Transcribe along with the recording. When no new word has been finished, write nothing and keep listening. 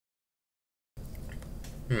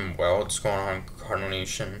Well, what's going on, Cardinal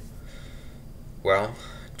Nation? Well,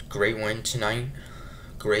 great win tonight.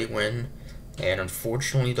 Great win. And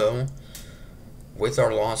unfortunately, though, with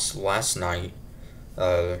our loss last night,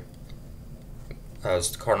 uh,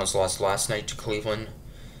 as the Cardinals lost last night to Cleveland,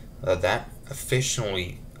 that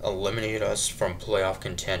officially eliminated us from playoff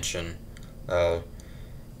contention. Uh,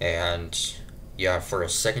 and yeah, for a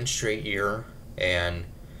second straight year, and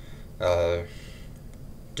uh,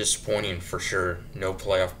 disappointing for sure. No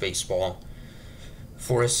playoff baseball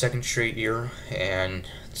for a second straight year, and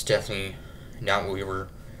it's definitely not what we were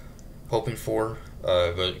hoping for.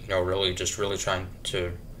 But really trying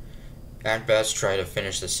to, at best, try to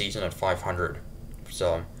finish the season at 500.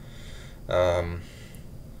 So, um,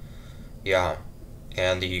 yeah,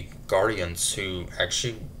 and the Guardians, who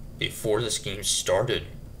actually before this game started,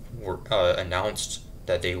 were announced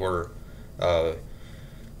that they were uh,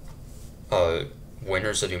 uh,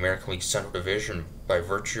 winners of the American League Central Division by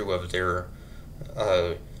virtue of their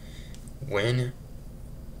uh, win,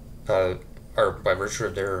 or by virtue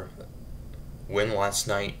of their win last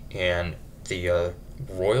night, and the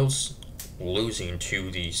Royals losing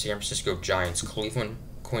to the San Francisco Giants. Cleveland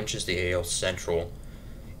clinches the AL Central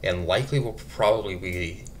and likely will probably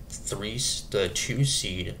be the 2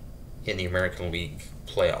 seed in the American League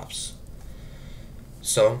playoffs.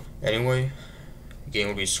 So, anyway, the game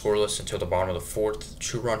will be scoreless until the bottom of the fourth.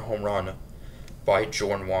 2-run home run by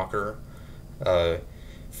Jordan Walker.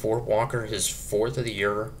 For Walker, his fourth of the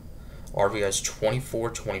year. RBIs 24,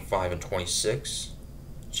 25, and 26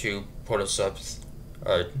 to put us up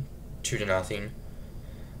 2-0.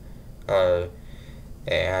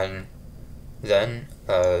 And then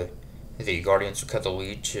the Guardians would cut the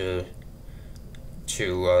lead to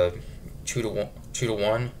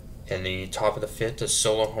 2-1 in the top of the fifth. A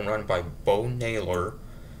solo home run by Bo Naylor,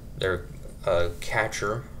 their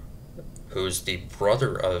catcher, who is the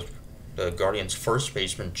brother of the Guardians' first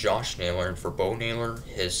baseman Josh Naylor. And for Bo Naylor,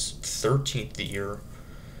 his 13th year,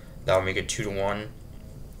 that would make it 2-1.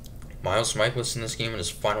 Miles Mikolas in this game in his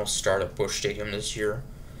final start at Busch Stadium this year.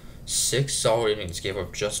 6 solid innings, gave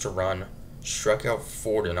up just a run, struck out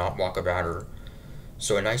 4 to not walk a batter.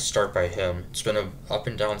 So a nice start by him. It's been an up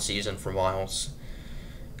and down season for Miles.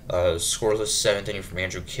 Scoreless 7th inning from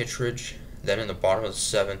Andrew Kittredge. Then in the bottom of the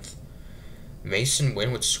 7th, Mason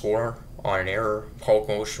Wynn would score on an error. Paul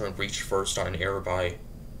Goldschmidt would reach first on an error by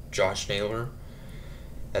Josh Naylor.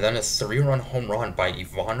 And then a 3-run home run by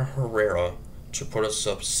Ivan Herrera to put us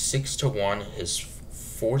up 6-1, his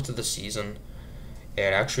 4th of the season.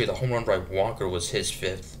 And actually the home run by Walker was his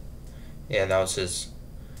 5th. And that was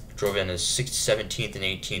drove in his 17th and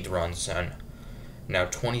 18th runs, and now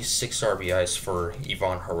 26 RBIs for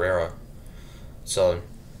Ivan Herrera. So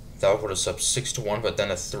that would put us up 6-1, but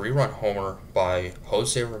then a 3-run homer by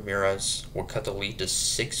Jose Ramirez would cut the lead to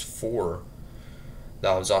 6-4.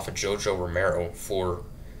 That was off of Jojo Romero for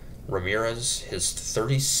Ramirez, his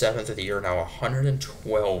 37th of the year, now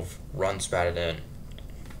 112 runs batted in.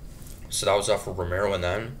 So that was off of Romero, and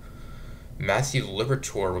then Matthew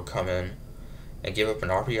Liberatore would come in and give up an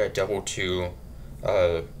RBI double to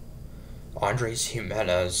Andres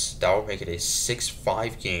Jimenez. That would make it a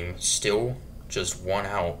 6-5 game, still just 1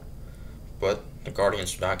 out. But the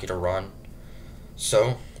Guardians would not get a run.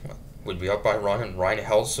 So, we'd be up by a run, and Ryan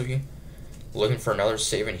Helsley looking for another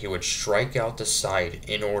save, and he would strike out the side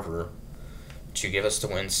in order to give us the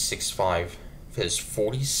win 6-5. His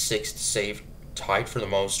 46th save, tied for the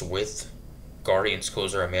most with Guardians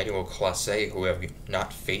closer Emmanuel Clase, who have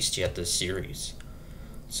not faced yet this series.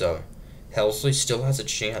 So, Helsley still has a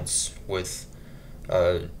chance with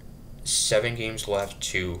 7 games left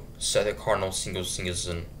to set the Cardinals single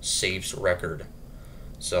season saves record.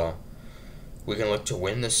 So, we can look to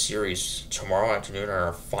win this series tomorrow afternoon in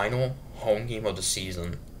our final home game of the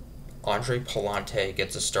season. Andre Palante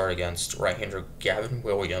gets a start against right-hander Gavin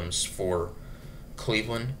Williams for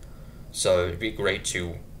Cleveland. So, it'd be great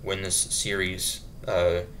to win this series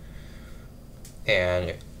and,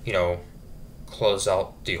 close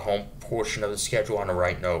out the home portion of the schedule on the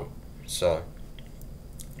right note. So,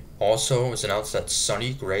 also, it was announced that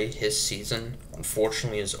Sonny Gray, his season,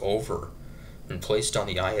 unfortunately, is over. Been placed on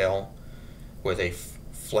the IL with a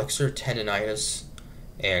flexor tendonitis,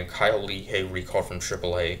 and Kyle Lehigh recalled from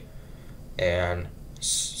AAA. And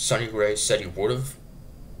Sonny Gray said he would have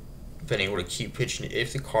been able to keep pitching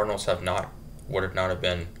if the Cardinals would not have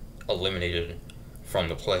been eliminated from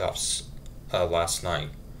the playoffs last night.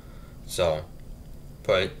 So,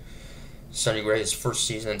 but Sonny Gray's first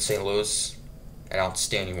season in St. Louis, an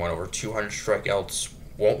outstanding one, over 200 strikeouts.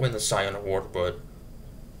 Won't win the Cy Young Award, but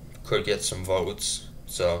could get some votes.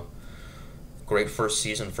 So, great first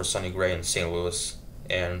season for Sonny Gray in St. Louis.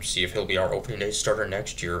 and see if he'll be our opening day starter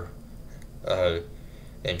next year.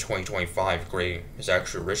 In 2025, Gray is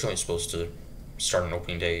actually originally supposed to start on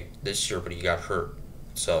opening day this year, but he got hurt.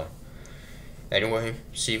 So, anyway,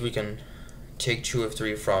 see if we can take 2 of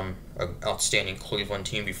 3 from an outstanding Cleveland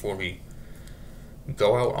team before we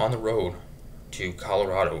go out on the road to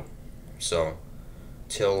Colorado. So,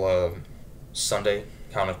 till Sunday,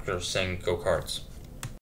 Counter saying go Cards.